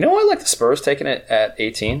 I like the Spurs taking it at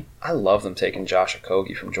 18. I love them taking Josh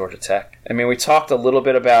Okogie from Georgia Tech. I mean, we talked a little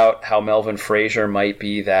bit about how Melvin Frazier might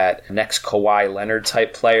be that next Kawhi Leonard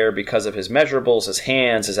type player because of his measurables, his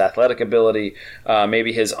hands, his athletic ability,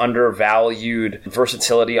 maybe his undervalued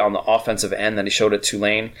versatility on the offensive end that he showed at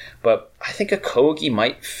Tulane. But I think Okogie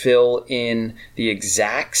might fill in the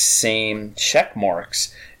exact same check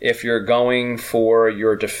marks if you're going for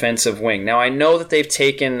your defensive wing. Now, I know that they've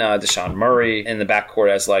taken Deshaun Murray in the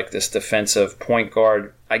backcourt as like this defensive point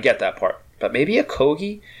guard. I get that part. But maybe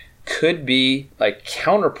Okogie could be like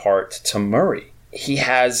counterpart to Murray. He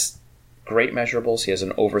has great measurables. He has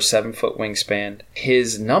an over 7-foot wingspan.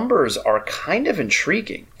 His numbers are kind of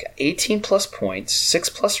intriguing. 18 plus points, 6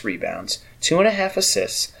 plus rebounds, 2.5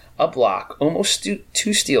 assists, a block, almost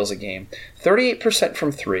 2 steals a game, 38%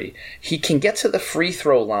 from 3. He can get to the free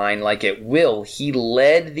throw line like at will. He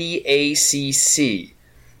led the ACC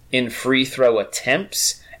in free throw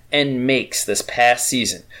attempts and makes this past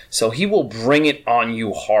season. So he will bring it on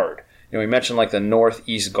you hard. We mentioned like the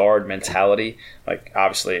northeast guard mentality. Like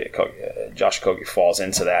obviously Josh Okogie falls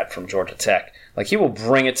into that from Georgia Tech. Like he will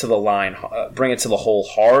bring it to the line, bring it to the hole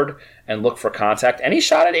hard and look for contact. And he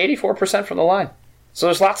shot at 84% from the line. So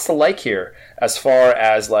there's lots to like here as far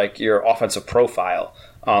as like your offensive profile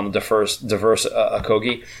on the diverse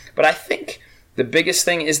Okogie. But I think the biggest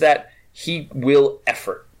thing is that he will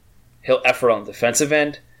effort. He'll effort on the defensive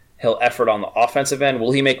end. He'll effort on the offensive end.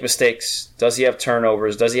 Will he make mistakes? Does he have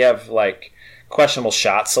turnovers? Does he have like questionable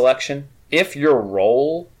shot selection? If your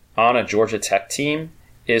role on a Georgia Tech team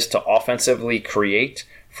is to offensively create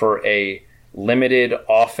for a limited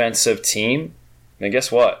offensive team, then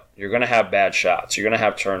guess what? You're going to have bad shots. You're going to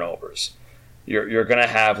have turnovers. You're going to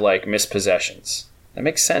have like missed possessions. That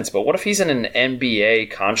makes sense. But what if he's in an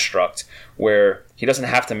NBA construct where he doesn't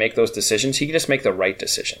have to make those decisions? He can just make the right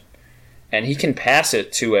decision. And he can pass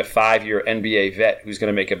it to a 5-year NBA vet who's going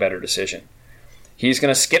to make a better decision. He's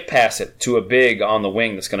going to skip pass it to a big on the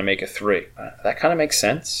wing that's going to make a 3. That kind of makes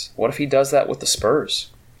sense. What if he does that with the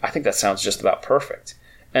Spurs? I think that sounds just about perfect.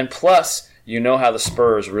 And plus, you know how the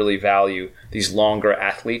Spurs really value these longer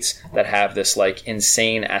athletes that have this like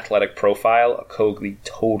insane athletic profile. Okogie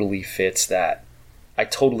totally fits that. I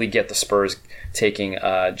totally get the Spurs taking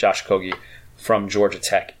Josh Okogie from Georgia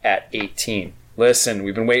Tech at 18. Listen,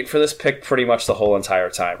 we've been waiting for this pick pretty much the whole entire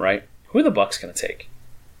time, right? Who are the Bucks going to take?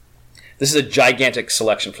 This is a gigantic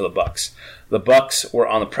selection for the Bucks. The Bucks were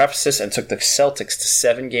on the precipice and took the Celtics to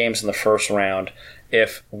 7 games in the first round.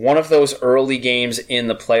 If one of those early games in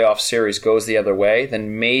the playoff series goes the other way,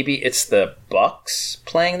 then maybe it's the Bucks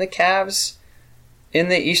playing the Cavs in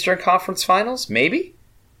the Eastern Conference Finals. Maybe.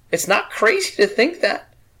 It's not crazy to think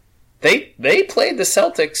that. They played the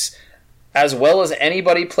Celtics as well as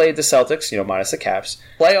anybody played the Celtics, minus the Cavs,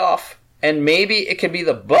 playoff, and maybe it could be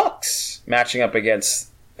the Bucks matching up against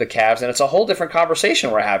the Cavs, and it's a whole different conversation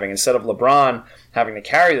we're having. Instead of LeBron having to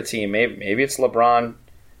carry the team, maybe it's LeBron,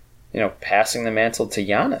 passing the mantle to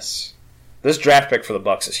Giannis. This draft pick for the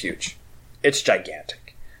Bucks is huge. It's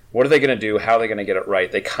gigantic. What are they going to do? How are they going to get it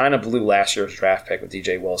right? They kind of blew last year's draft pick with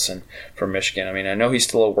DJ Wilson from Michigan. I mean, I know he's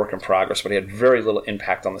still a work in progress, but he had very little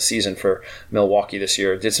impact on the season for Milwaukee this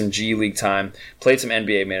year. Did some G League time, played some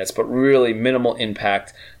NBA minutes, but really minimal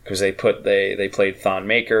impact because they played Thon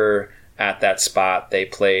Maker at that spot. They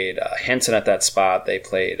played Henson at that spot. They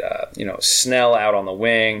played Snell out on the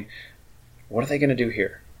wing. What are they going to do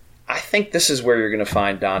here? I think this is where you're going to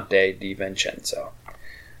find Donte DiVincenzo.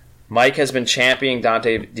 Mike has been championing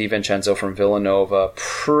Donte DiVincenzo from Villanova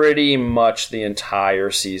pretty much the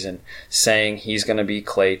entire season, saying he's going to be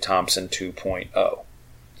Klay Thompson 2.0.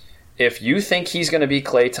 If you think he's going to be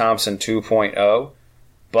Klay Thompson 2.0,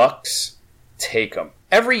 Bucks, take him.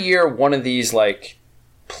 Every year, one of these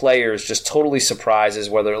players just totally surprises,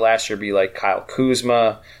 whether last year be like Kyle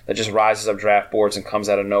Kuzma that just rises up draft boards and comes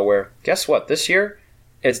out of nowhere. Guess what? This year,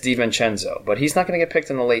 it's DiVincenzo, but he's not going to get picked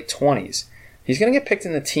in the late 20s. He's going to get picked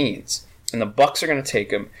in the teens, and the Bucks are going to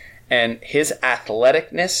take him, and his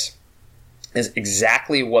athleticness is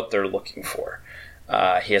exactly what they're looking for.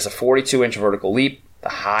 He has a 42-inch vertical leap, the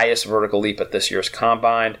highest vertical leap at this year's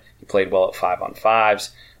Combine. He played well at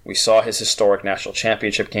 5-on-5s. We saw his historic national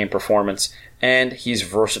championship game performance, and he's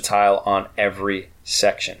versatile on every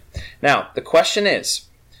section. Now, the question is,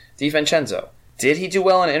 DiVincenzo, did he do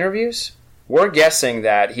well in interviews? We're guessing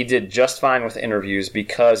that he did just fine with interviews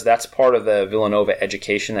because that's part of the Villanova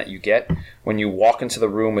education that you get. When you walk into the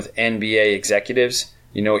room with NBA executives,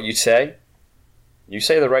 you know what you say? You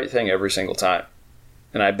say the right thing every single time.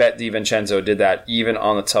 And I bet DiVincenzo did that even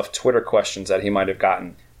on the tough Twitter questions that he might have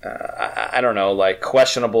gotten. I don't know,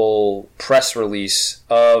 questionable press release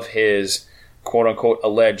of his quote-unquote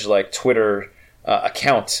alleged Twitter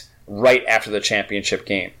account right after the championship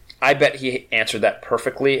game. I bet he answered that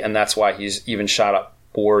perfectly, and that's why he's even shot up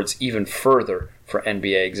boards even further for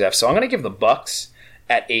NBA execs. So I'm going to give the Bucks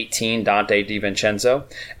at 18, Donte DiVincenzo.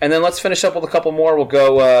 And then let's finish up with a couple more. We'll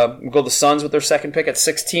go the Suns with their second pick at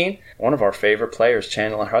 16. One of our favorite players,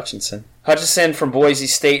 Chandler Hutchinson. Hutchinson from Boise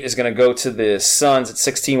State is going to go to the Suns at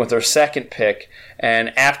 16 with their second pick.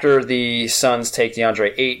 And after the Suns take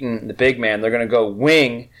DeAndre Ayton, the big man, they're going to go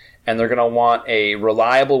wing. And they're going to want a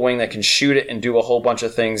reliable wing that can shoot it and do a whole bunch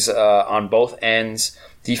of things on both ends,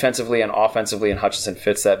 defensively and offensively, and Hutchinson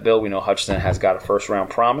fits that bill. We know Hutchinson has got a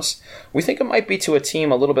first-round promise. We think it might be to a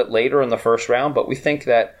team a little bit later in the first round, but we think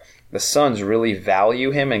that the Suns really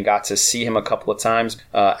value him and got to see him a couple of times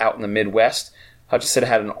out in the Midwest. Hutchinson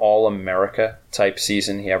had an All-America type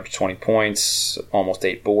season. He averaged 20 points, almost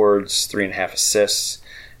 8 boards, 3.5 assists.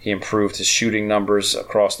 He improved his shooting numbers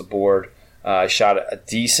across the board. Shot a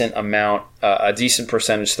decent amount, a decent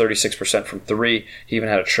percentage, 36% from 3. He even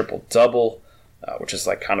had a triple-double, which is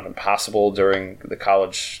kind of impossible during the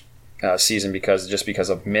college season because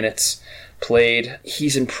of minutes played.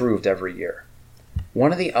 He's improved every year.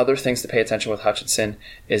 One of the other things to pay attention with Hutchinson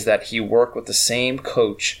is that he worked with the same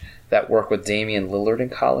coach that worked with Damian Lillard in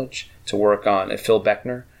college to work on Phil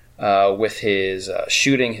Beckner. With his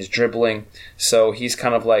shooting, his dribbling. So he's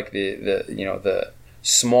kind of like the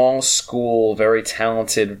small school, very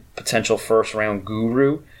talented, potential first-round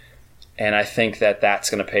guru, and I think that that's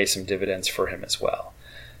going to pay some dividends for him as well.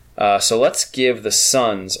 So let's give the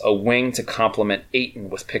Suns a wing to complement Ayton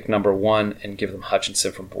with pick number 1 and give them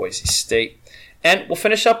Hutchinson from Boise State. And we'll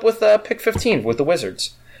finish up with pick 15 with the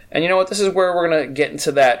Wizards. And you know what? This is where we're going to get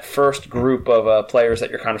into that first group of players that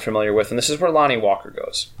you're kind of familiar with, and this is where Lonnie Walker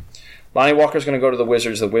goes. Lonnie Walker's going to go to the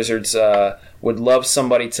Wizards. The Wizards would love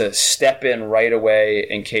somebody to step in right away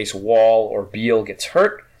in case Wall or Beal gets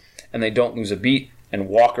hurt and they don't lose a beat. And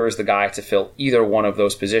Walker is the guy to fill either one of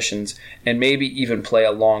those positions and maybe even play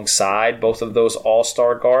alongside both of those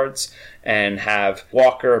all-star guards and have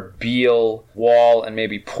Walker, Beal, Wall, and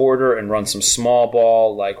maybe Porter and run some small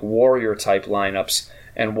ball Warrior-type lineups.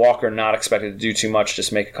 And Walker not expected to do too much,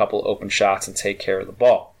 just make a couple open shots and take care of the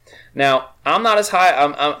ball. Now, I'm not as high.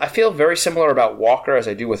 I feel very similar about Walker as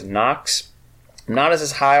I do with Knox. I'm not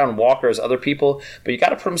as high on Walker as other people, but you got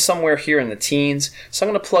to put him somewhere here in the teens. So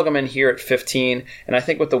I'm going to plug him in here at 15. And I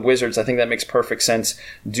think with the Wizards, I think that makes perfect sense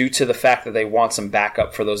due to the fact that they want some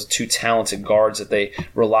backup for those two talented guards that they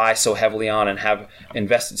rely so heavily on and have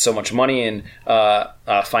invested so much money in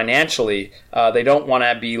financially. They don't want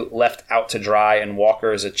to be left out to dry, and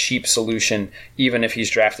Walker is a cheap solution, even if he's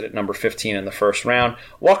drafted at number 15 in the first round.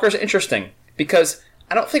 Walker's interesting because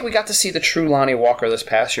I don't think we got to see the true Lonnie Walker this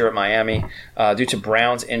past year at Miami due to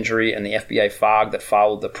Brown's injury and the FBI fog that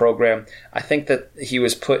followed the program. I think that he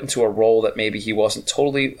was put into a role that maybe he wasn't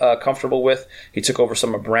totally comfortable with. He took over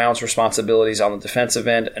some of Brown's responsibilities on the defensive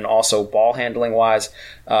end and also ball handling wise.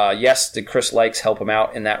 Yes, did Chris Likes help him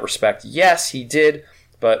out in that respect? Yes, he did,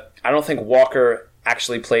 but I don't think Walker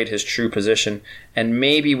actually played his true position, and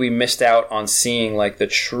maybe we missed out on seeing like the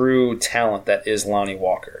true talent that is Lonnie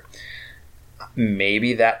Walker.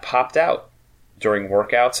 Maybe that popped out during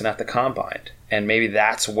workouts and at the combine. And maybe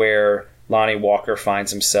that's where Lonnie Walker finds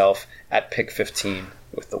himself at pick 15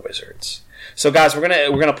 with the Wizards. So guys, we're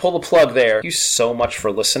gonna pull the plug there. Thank you so much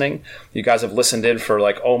for listening. You guys have listened in for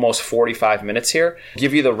like almost 45 minutes here.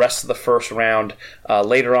 Give you the rest of the first round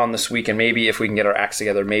later on this week, and maybe if we can get our acts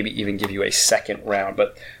together, maybe even give you a second round.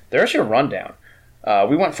 But there's your rundown.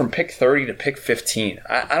 We went from pick 30 to pick 15.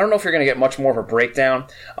 I don't know if you're going to get much more of a breakdown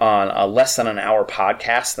on a less than an hour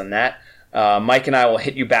podcast than that. Mike and I will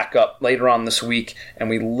hit you back up later on this week, and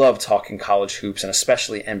we love talking college hoops and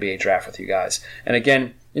especially NBA draft with you guys. And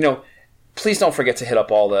again, please don't forget to hit up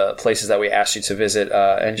all the places that we asked you to visit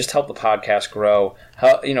and just help the podcast grow.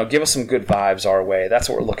 Give us some good vibes our way. That's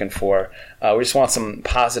what we're looking for. We just want some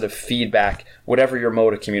positive feedback, whatever your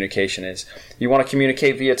mode of communication is. You want to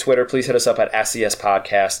communicate via Twitter, please hit us up at SES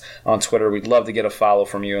Podcast on Twitter. We'd love to get a follow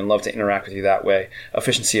from you and love to interact with you that way.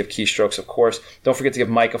 Efficiency of keystrokes, of course. Don't forget to give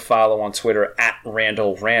Mike a follow on Twitter at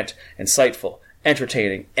Randall Rant. Insightful,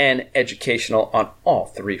 entertaining, and educational on all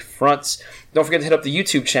three fronts. Don't forget to hit up the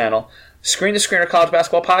YouTube channel, Screen to Screener College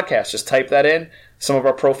Basketball Podcast. Just type that in. Some of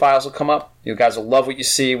our profiles will come up. You guys will love what you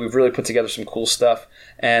see. We've really put together some cool stuff.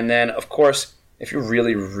 And then, of course, if you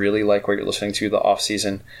really, really like what you're listening to the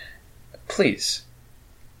off-season, please,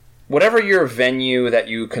 whatever your venue that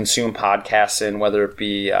you consume podcasts in, whether it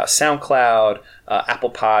be SoundCloud,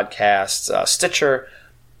 Apple Podcasts, Stitcher,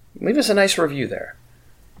 leave us a nice review there.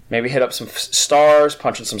 Maybe hit up some stars,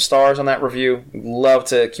 punch in some stars on that review. We'd love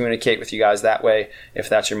to communicate with you guys that way if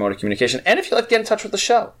that's your mode of communication. And if you'd like to get in touch with the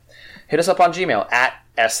show, hit us up on Gmail at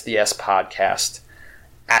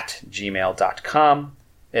sthspodcast@gmail.com.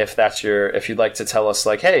 If you'd like to tell us,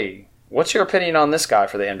 like, hey, what's your opinion on this guy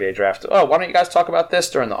for the NBA draft? Oh, why don't you guys talk about this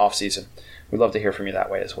during the offseason? We'd love to hear from you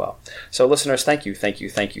that way as well. So listeners, thank you.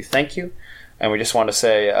 And we just want to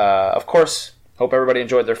say, of course, hope everybody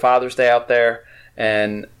enjoyed their Father's Day out there.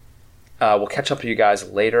 And we'll catch up with you guys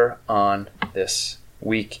later on this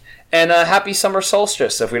week. And happy summer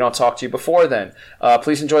solstice if we don't talk to you before then.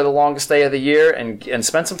 Please enjoy the longest day of the year and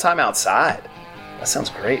spend some time outside. That sounds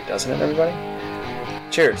great, doesn't it, everybody?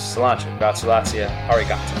 Cheers. Cilantro. Grazie.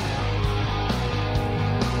 Arigato.